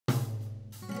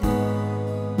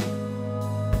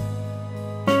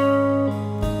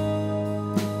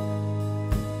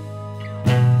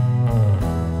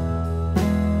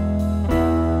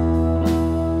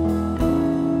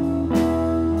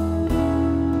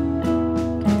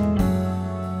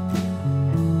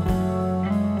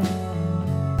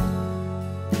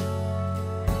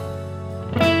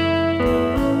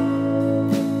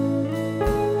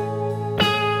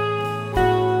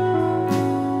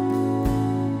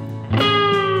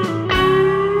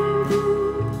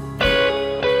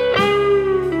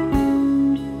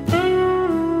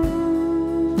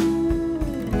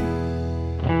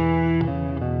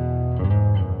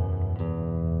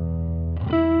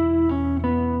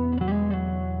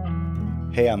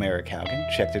Hey, I'm Eric Haugen.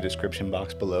 Check the description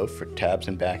box below for tabs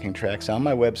and backing tracks on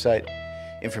my website,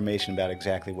 information about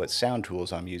exactly what sound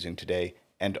tools I'm using today,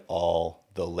 and all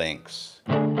the links.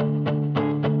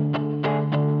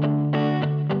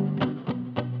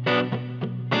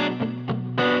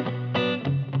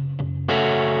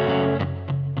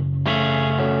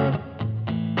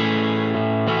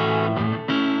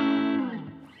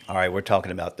 All right, we're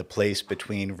talking about the place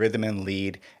between rhythm and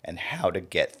lead and how to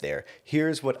get there.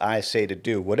 Here's what I say to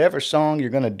do. Whatever song you're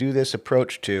going to do this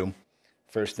approach to,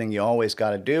 first thing you always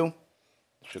got to do,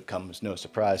 should come as no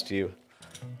surprise to you,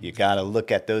 you got to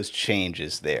look at those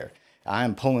changes there.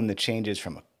 I'm pulling the changes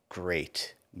from a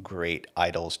great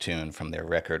Idols tune from their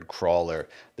record Crawler,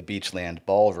 the Beachland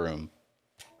Ballroom.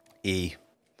 E,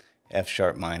 F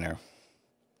sharp minor,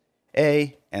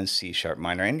 A, and C sharp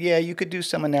minor. And yeah, you could do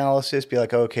some analysis, be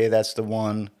like, okay, that's the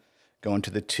 1, going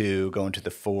to the 2, going to the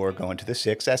 4, going to the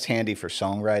 6. That's handy for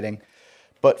songwriting.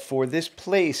 But for this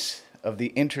place of the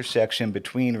intersection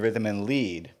between rhythm and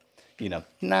lead,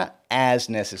 not as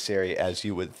necessary as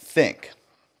you would think.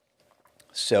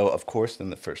 So, of course, then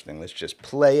the first thing, let's just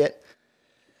play it.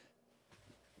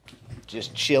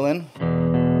 Just chilling.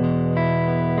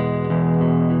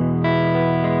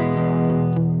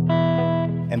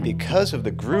 And because of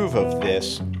the groove of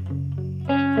this,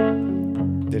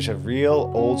 there's a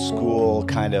real old school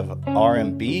kind of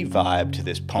R&B vibe to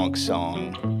this punk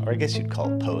song. Or I guess you'd call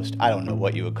it post. I don't know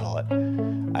what you would call it.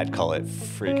 I'd call it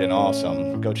freaking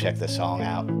awesome. Go check the song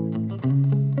out.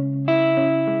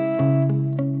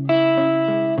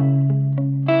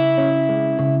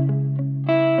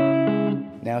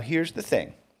 Now here's the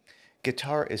thing.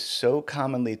 Guitar is so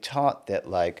commonly taught that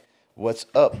like, what's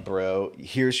up, bro?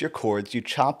 Here's your chords, you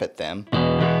chop at them.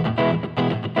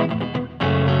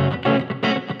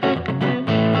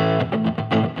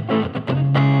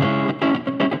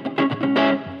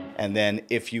 And then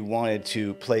if you wanted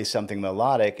to play something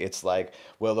melodic, it's like,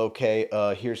 well, okay,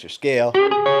 here's your scale.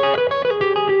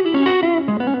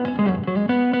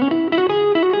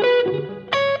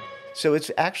 So it's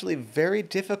actually very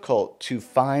difficult to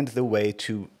find the way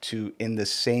to in the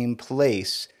same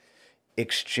place,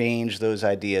 exchange those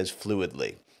ideas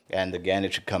fluidly. And again,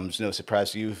 it should come as no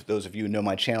surprise to you, those of you who know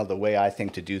my channel, the way I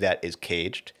think to do that is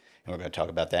caged. And we're going to talk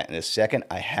about that in a second.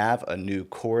 I have a new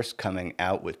course coming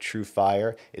out with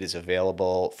Truefire. It is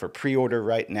available for pre-order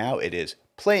right now. It is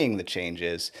playing the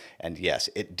changes. And yes,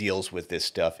 it deals with this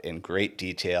stuff in great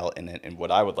detail and in what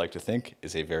I would like to think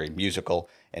is a very musical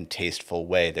and tasteful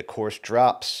way. The course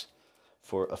drops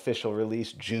for official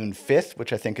release June 5th,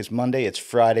 which I think is Monday. It's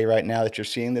Friday right now that you're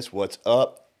seeing this. What's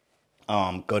up?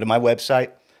 Go to my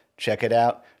website, check it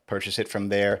out, purchase it from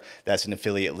there. That's an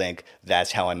affiliate link.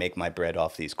 That's how I make my bread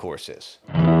off these courses.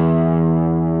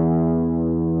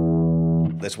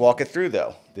 Let's walk it through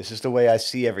though. This is the way I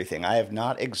see everything. I have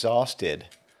not exhausted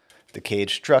the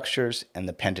cage structures and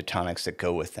the pentatonics that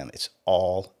go with them. It's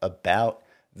all about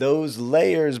those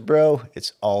layers, bro.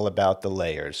 It's all about the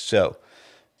layers. So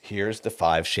here's the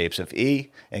 5 shapes of E.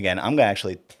 Again, I'm going to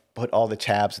actually put all the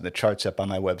tabs and the charts up on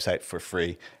my website for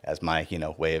free as my,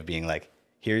 way of being like,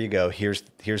 here you go. Here's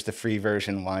the free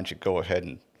version. Why don't you go ahead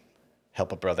and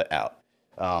help a brother out?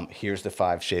 Here's the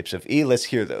 5 shapes of E. Let's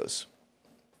hear those.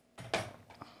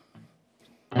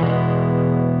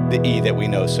 The E that we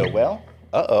know so well.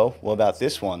 Uh-oh. What about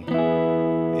this one?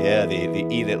 Yeah, the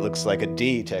E that looks like a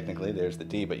D, technically. There's the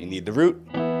D, but you need the root.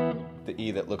 The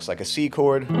E that looks like a C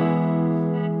chord.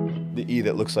 The E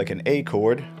that looks like an A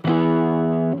chord.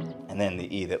 And then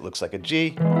the E that looks like a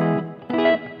G.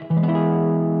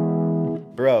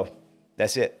 Bro,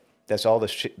 that's it. That's all the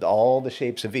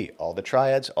shapes of E. All the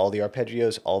triads, all the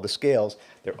arpeggios, all the scales.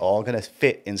 They're all going to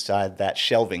fit inside that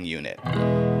shelving unit.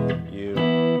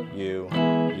 You,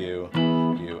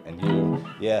 and you.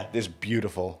 Yeah, this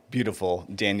beautiful, beautiful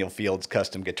Daniel Fields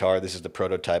custom guitar. This is the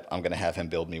prototype. I'm going to have him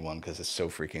build me one because it's so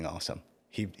freaking awesome.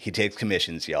 He takes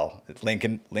commissions, y'all.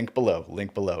 Link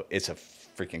below. It's a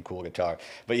freaking cool guitar.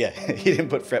 But yeah, he didn't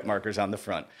put fret markers on the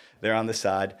front. They're on the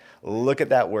side. Look at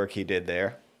that work he did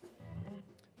there.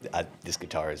 This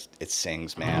guitar it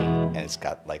sings, man, and it's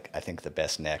got like I think the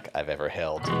best neck I've ever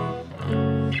held.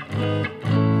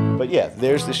 But yeah,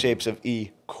 there's the shapes of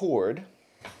E chord,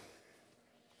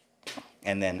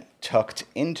 and then tucked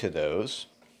into those.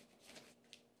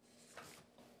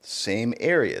 Same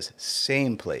areas,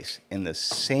 same place, in the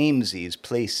same Z's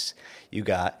place, you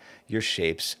got your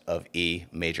shapes of E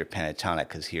major pentatonic,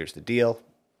 because here's the deal.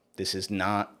 This is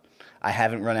not, I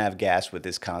haven't run out of gas with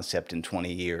this concept in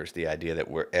 20 years, the idea that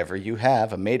wherever you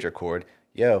have a major chord,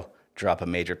 drop a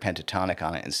major pentatonic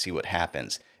on it and see what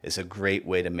happens. It's a great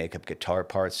way to make up guitar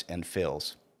parts and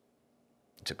fills.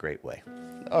 It's a great way.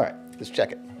 All right, let's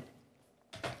check it.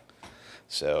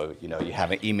 So, you know, you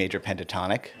have an E major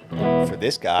pentatonic for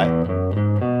this guy.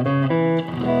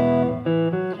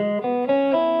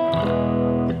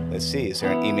 Let's see, is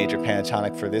there an E major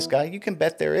pentatonic for this guy? You can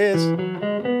bet there is.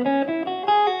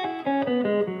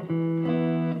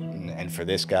 And for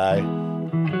this guy.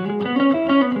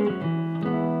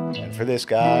 And for this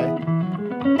guy.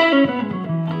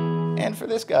 And for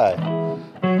this guy.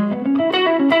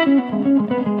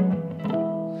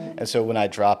 And so when I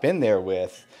drop in there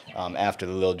with, after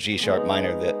the little G sharp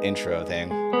minor, the intro thing,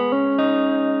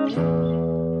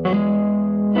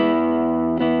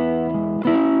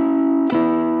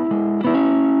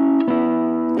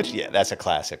 which, yeah, that's a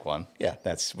classic one. Yeah,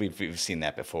 we've seen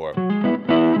that before.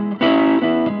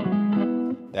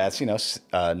 That's, you know,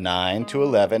 9 to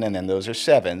 11, and then those are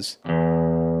 7s.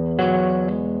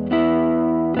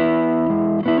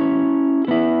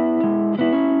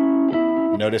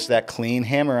 Notice that clean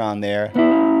hammer on there.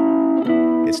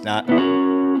 It's not,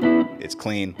 it's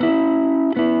clean.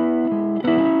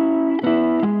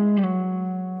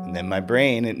 And then my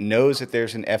brain, it knows that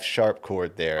there's an F sharp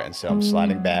chord there, and so I'm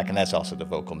sliding back, and that's also the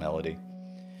vocal melody.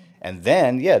 And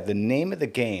then, yeah, the name of the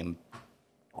game,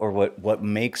 or what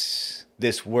makes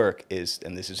this work is,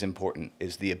 and this is important,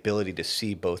 is the ability to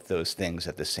see both those things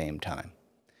at the same time.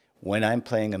 When I'm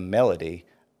playing a melody,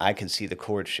 I can see the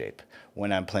chord shape.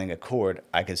 When I'm playing a chord,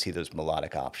 I can see those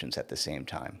melodic options at the same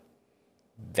time.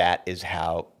 That's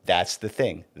the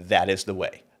thing. That is the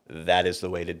way. That is the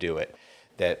way to do it.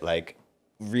 That, like,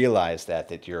 realize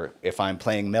that if I'm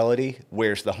playing melody,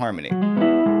 where's the harmony?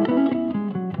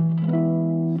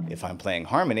 If I'm playing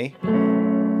harmony,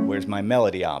 where's my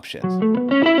melody options?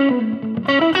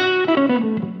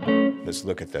 Let's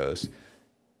look at those.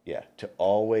 Yeah, to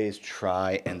always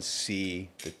try and see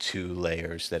the two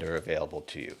layers that are available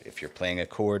to you. If you're playing a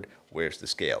chord, where's the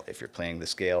scale? If you're playing the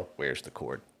scale, where's the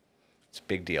chord? It's a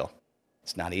big deal.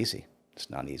 It's not easy. It's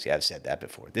not easy. I've said that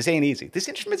before. This ain't easy. This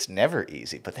instrument's never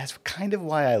easy, but that's kind of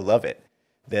why I love it.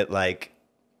 That, like,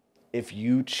 if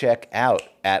you check out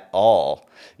at all,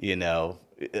 you know,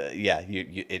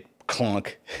 it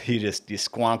clunk. You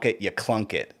squonk it, you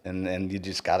clunk it, and you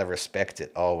just gotta respect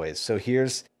it always. So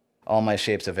here's all my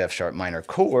shapes of F sharp minor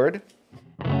chord.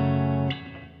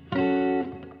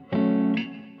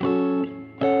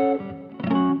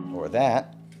 Or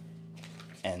that.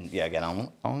 And yeah, again,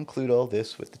 I'll include all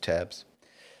this with the tabs.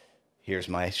 Here's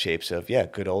my shapes of, yeah,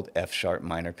 good old F sharp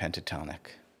minor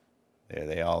pentatonic. There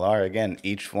they all are. Again,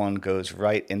 each one goes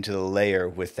right into the layer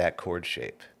with that chord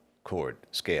shape. Chord,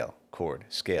 scale, chord,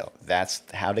 scale. That's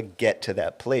how to get to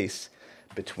that place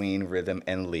between rhythm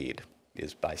and lead,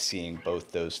 is by seeing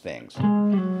both those things.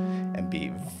 And be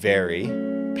very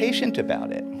patient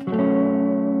about it.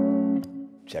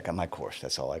 Check out my course.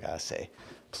 That's all I gotta say.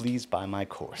 Please buy my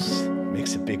course.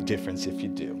 Makes a big difference if you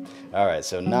do. All right,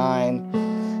 so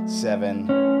 9,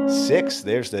 7, 6.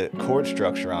 There's the chord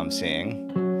structure I'm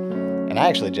seeing. And I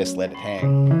actually just let it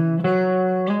hang.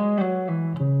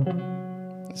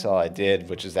 That's all I did,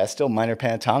 which is that's still minor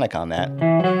pentatonic on that.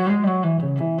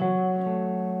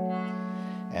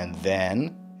 And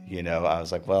then, you know, I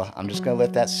was like, well, I'm just gonna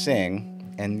let that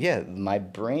sing. And yeah, my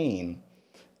brain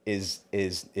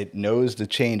it knows the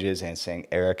changes and saying,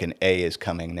 Eric, an A is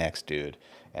coming next, dude.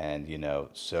 And, you know,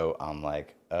 so I'm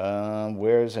like,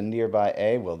 where's a nearby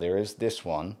A? Well, there is this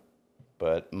one.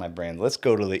 But my brain, let's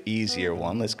go to the easier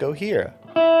one. Let's go here.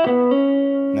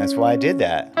 And that's why I did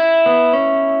that.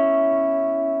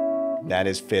 That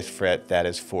is 5th fret. That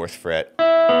is 4th fret.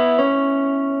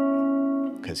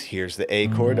 Because here's the A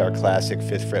chord, our classic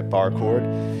 5th fret bar chord.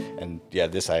 And yeah,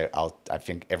 this I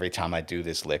think every time I do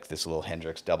this lick, this little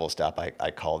Hendrix Doublestop,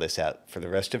 I call this out for the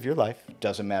rest of your life.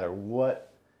 Doesn't matter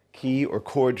what key or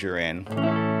chord you're in.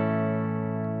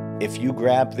 If you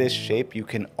grab this shape, you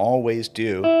can always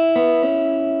do.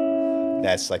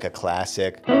 That's like a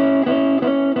classic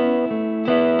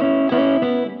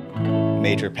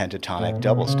major pentatonic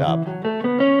double stop.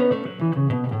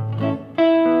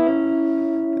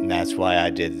 And that's why I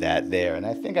did that there. And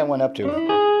I think I went up to.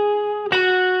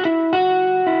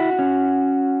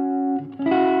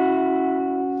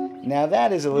 Now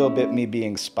that is a little bit me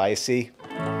being spicy.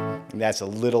 And that's a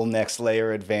little next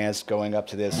layer advanced going up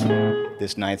to this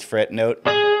 9th fret note.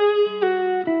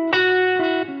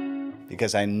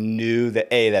 Because I knew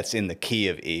the A that's in the key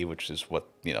of E, which is what,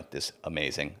 you know, this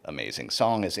amazing, amazing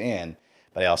song is in.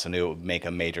 But I also knew it would make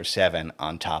a major 7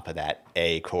 on top of that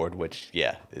A chord, which,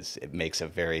 yeah, it makes a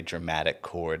very dramatic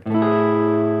chord.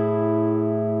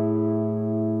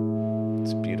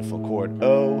 It's a beautiful chord.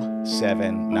 0,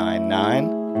 7, 9,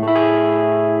 9.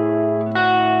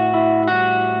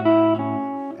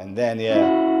 again,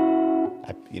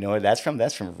 yeah. You know what? That's from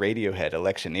Radiohead,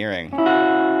 Electioneering.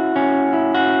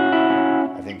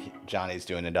 I think Johnny's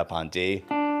doing it up on D.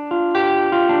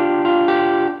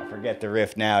 I forget the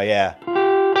riff now, yeah.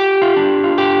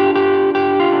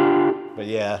 But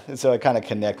yeah, and so I kind of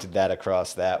connected that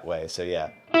across that way, so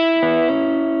yeah.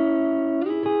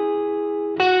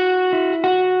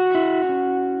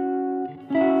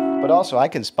 But also, I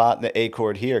can spot the A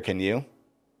chord here, can you?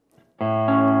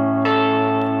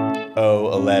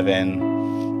 O,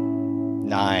 11,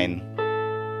 9.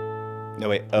 No,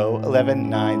 wait, O, 11,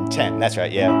 9, 10. That's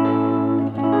right, yeah.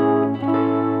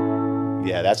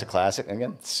 Yeah, that's a classic.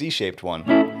 Again, C-shaped one.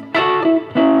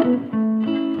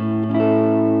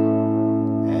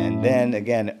 And then,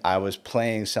 again, I was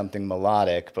playing something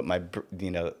melodic, but I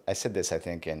said this, I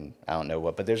think, in I don't know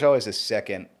what, but there's always a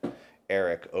second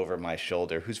Eric over my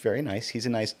shoulder who's very nice. He's a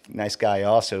nice guy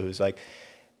also who's like,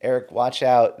 Eric, watch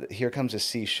out. Here comes a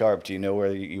C sharp. Do you know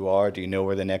where you are? Do you know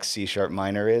where the next C sharp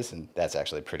minor is? And that's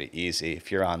actually pretty easy.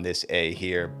 If you're on this A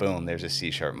here, boom, there's a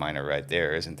C sharp minor right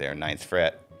there, isn't there? 9th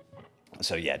fret.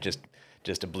 So yeah, just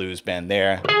a blues bend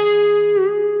there.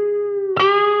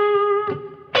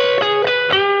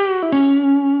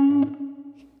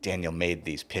 Daniel made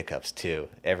these pickups too.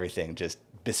 Everything just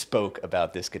bespoke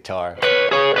about this guitar.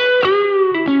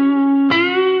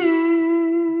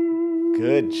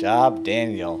 Good job,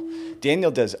 Daniel. Daniel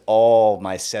does all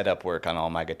my setup work on all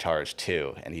my guitars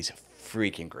too, and he's a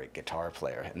freaking great guitar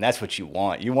player. And that's what you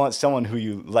want. You want someone who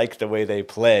you like the way they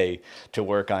play to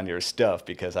work on your stuff,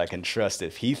 because I can trust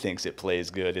if he thinks it plays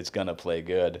good, it's gonna play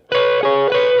good.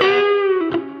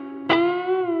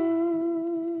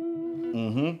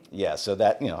 Yeah, so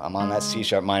that, I'm on that C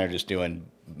sharp minor just doing,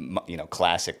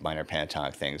 classic minor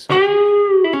pentatonic things.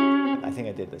 I think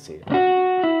I did this here.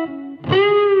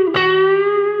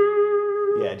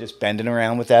 Yeah, just bending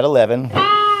around with that 11.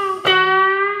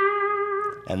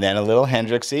 And then a little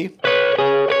Hendrixy.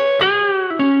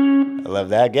 I love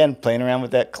that. Again, playing around with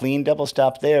that clean double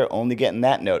stop there, only getting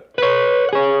that note.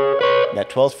 That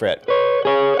 12th fret.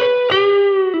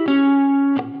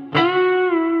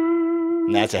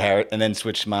 And that's and then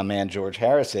switch to my man George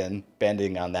Harrison,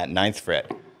 bending on that 9th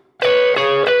fret.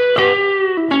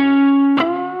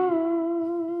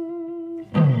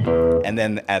 And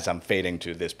then as I'm fading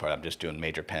to this part, I'm just doing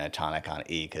major pentatonic on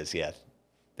E, because, yeah,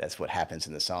 that's what happens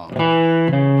in the song.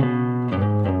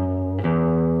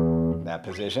 That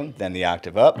position, then the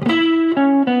octave up, then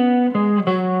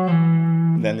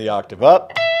the octave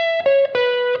up.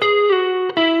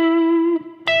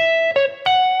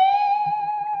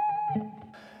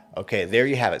 Okay, there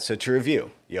you have it. So to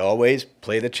review, you always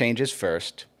play the changes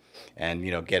first and,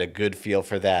 get a good feel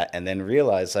for that. And then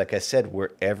realize, like I said,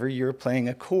 wherever you're playing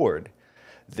a chord,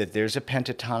 that there's a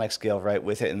pentatonic scale right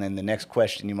with it. And then the next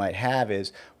question you might have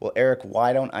is, well, Eric,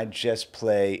 why don't I just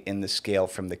play in the scale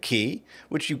from the key?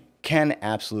 Which you can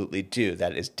absolutely do.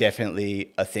 That is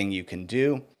definitely a thing you can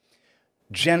do.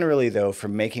 Generally, though, for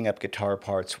making up guitar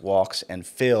parts, walks, and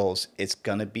fills, it's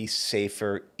going to be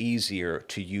safer, easier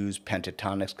to use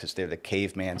pentatonics because they're the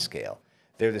caveman scale.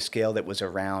 They're the scale that was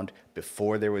around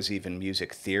before there was even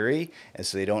music theory, and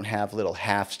so they don't have little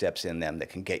half steps in them that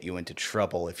can get you into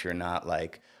trouble if you're not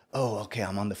like, oh, okay,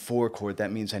 I'm on the 4 chord,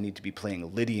 that means I need to be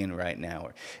playing Lydian right now,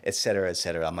 or et cetera, et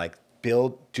cetera. I'm like,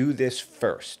 do this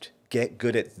first. Get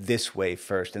good at this way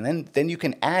first, and then you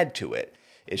can add to it.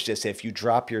 It's just if you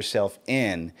drop yourself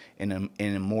in a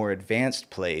more advanced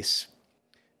place,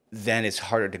 then it's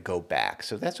harder to go back.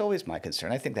 So that's always my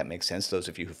concern. I think that makes sense. Those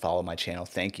of you who follow my channel,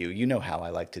 thank you. You know how I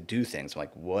like to do things. I'm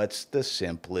like, what's the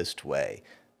simplest way?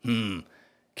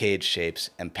 Cage shapes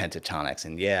and pentatonics.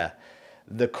 And yeah,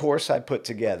 the course I put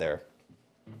together,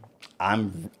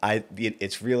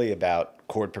 it's really about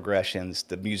chord progressions,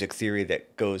 the music theory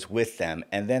that goes with them,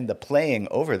 and then the playing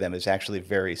over them is actually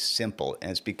very simple.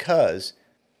 And it's because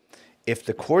if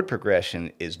the chord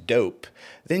progression is dope,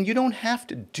 then you don't have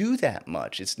to do that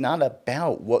much. It's not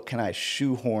about what can I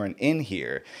shoehorn in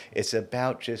here. It's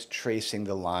about just tracing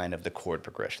the line of the chord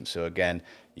progression. So again,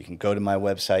 you can go to my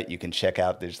website. You can check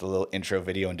out, there's the little intro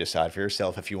video and decide for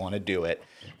yourself if you want to do it.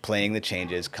 Playing the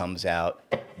Changes comes out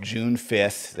June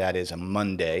 5th. That is a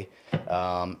Monday.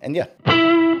 And yeah.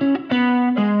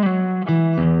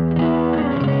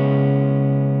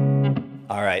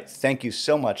 All right. Thank you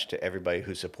so much to everybody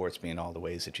who supports me in all the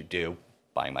ways that you do,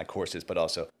 buying my courses, but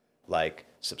also like,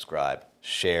 subscribe,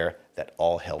 share. That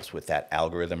all helps with that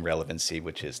algorithm relevancy,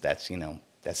 that's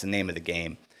the name of the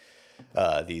game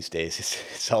these days.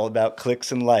 It's all about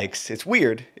clicks and likes. It's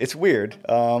weird.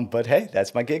 But hey,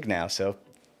 that's my gig now. So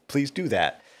please do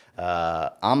that.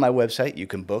 On my website, you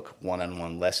can book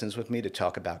one-on-one lessons with me to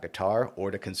talk about guitar or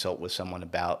to consult with someone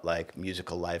about like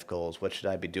musical life goals. What should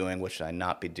I be doing? What should I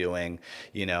not be doing?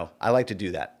 You know, I like to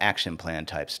do that action plan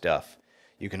type stuff.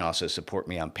 You can also support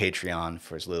me on Patreon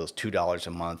for as little as $2 a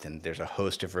month, and there's a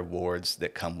host of rewards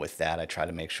that come with that. I try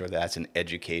to make sure that's an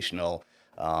educational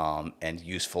and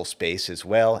useful space as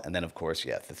well. And then, of course,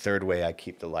 yeah, the third way I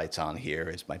keep the lights on here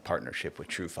is my partnership with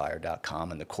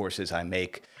Truefire.com and the courses I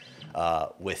make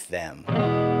with them.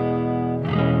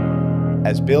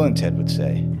 As Bill and Ted would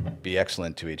say, be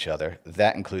excellent to each other.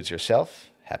 That includes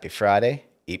yourself. Happy Friday.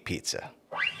 Eat pizza.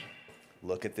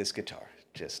 Look at this guitar.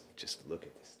 Just look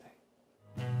at this.